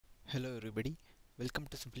Hello everybody, welcome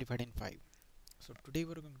to Simplified in 5. So today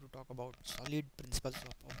we're going to talk about solid principles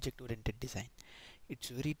of object-oriented design. It's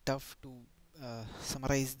very tough to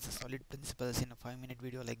summarize the solid principles in a 5-minute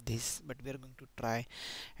video like this, but we're going to try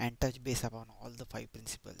and touch base upon all the 5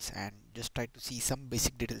 principles and just try to see some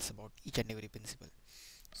basic details about each and every principle.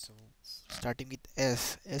 So starting with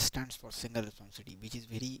S stands for single responsibility, which is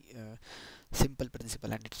very simple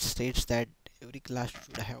principle, and it states that every class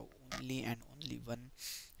should have only and only one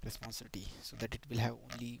responsibility, so that it will have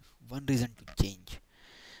only one reason to change.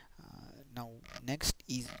 Now next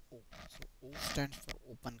is O. So O stands for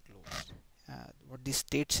open closed. What this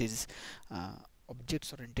states is uh,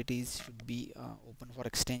 objects or entities should be open for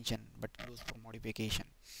extension but closed for modification.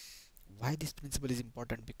 Why this principle is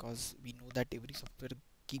important? Because we know that every software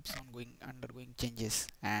keeps on going undergoing changes,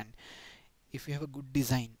 and if you have a good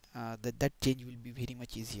design, that change will be very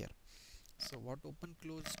much easier. So what open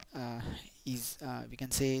close is, we can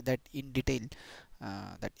say that in detail,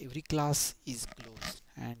 that every class is closed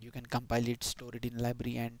and you can compile it, store it in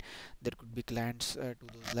library, and there could be clients to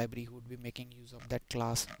those library who would be making use of that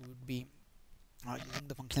class, who would be using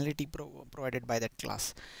the functionality provided by that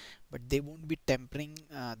class, but they won't be tempering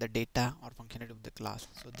the data or functionality of the class.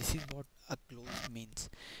 So this is what a closed means.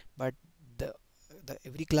 But the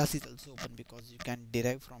every class is also open because you can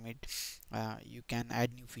derive from it, you can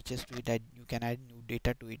add new features to it, and you can add new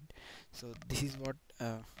data to it. So this is what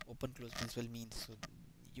open close principle means. So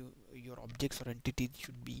your objects or entities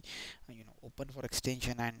should be open for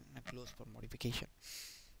extension and closed for modification.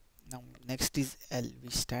 Now next is L,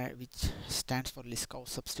 which stands for Lisckov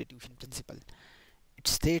substitution principle. It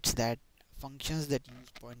states that functions that use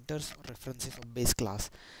pointers or references of base class,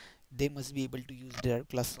 they must be able to use derived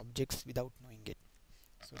class objects without knowing it.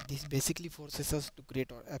 So this basically forces us to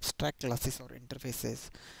create abstract classes or interfaces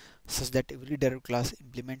such that every derived class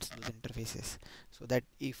implements those interfaces. So that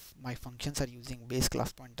if my functions are using base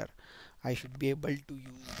class pointer, I should be able to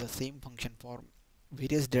use the same function for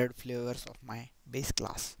various derived flavors of my base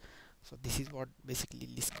class. So this is what basically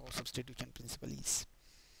Lisckov substitution principle is.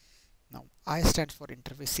 Now I stands for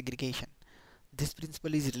interface segregation. This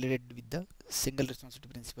principle is related with the single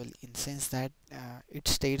responsibility principle in sense that it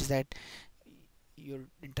states that your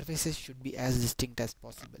interfaces should be as distinct as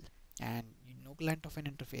possible, and no client of an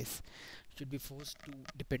interface should be forced to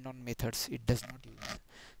depend on methods it does not use.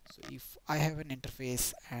 So if I have an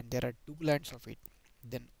interface and there are two clients of it,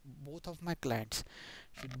 then both of my clients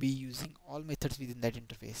should be using all methods within that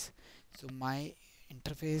interface. So my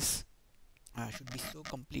interface should be so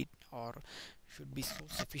complete, or should be so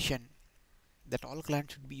sufficient, that all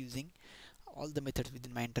clients should be using all the methods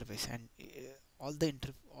within my interface, and all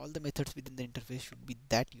the methods within the interface should be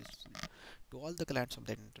that useful to all the clients of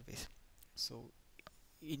that interface. So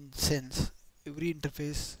in sense, every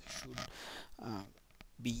interface should uh,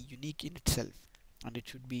 be unique in itself, and it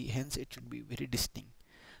should be very distinct.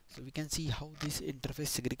 So we can see how this interface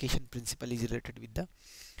segregation principle is related with the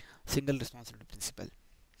single responsibility principle.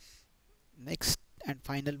 Next and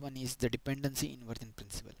final one is the dependency inversion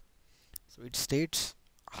principle. So it states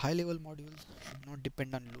high level modules should not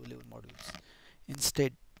depend on low level modules.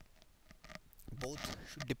 Instead, both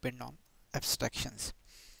should depend on abstractions.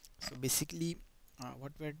 So basically,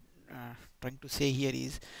 what we're trying to say here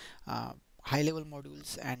is high level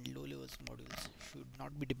modules and low level modules should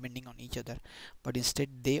not be depending on each other, but instead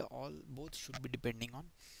they all both should be depending on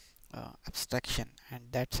abstraction, and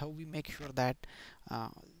that's how we make sure that uh,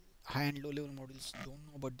 high and low level modules don't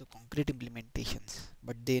know about the concrete implementations,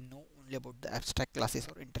 but they know only about the abstract classes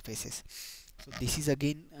or interfaces. So this is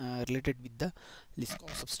again related with the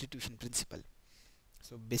Lisckov substitution principle.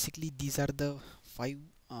 So basically these are the 5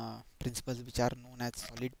 principles which are known as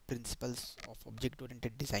solid principles of object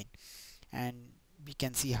oriented design, and we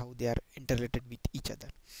can see how they are interrelated with each other.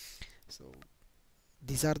 So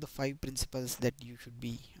these are the 5 principles that you should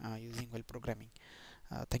be using while programming.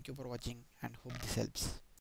 Thank you for watching and hope this helps.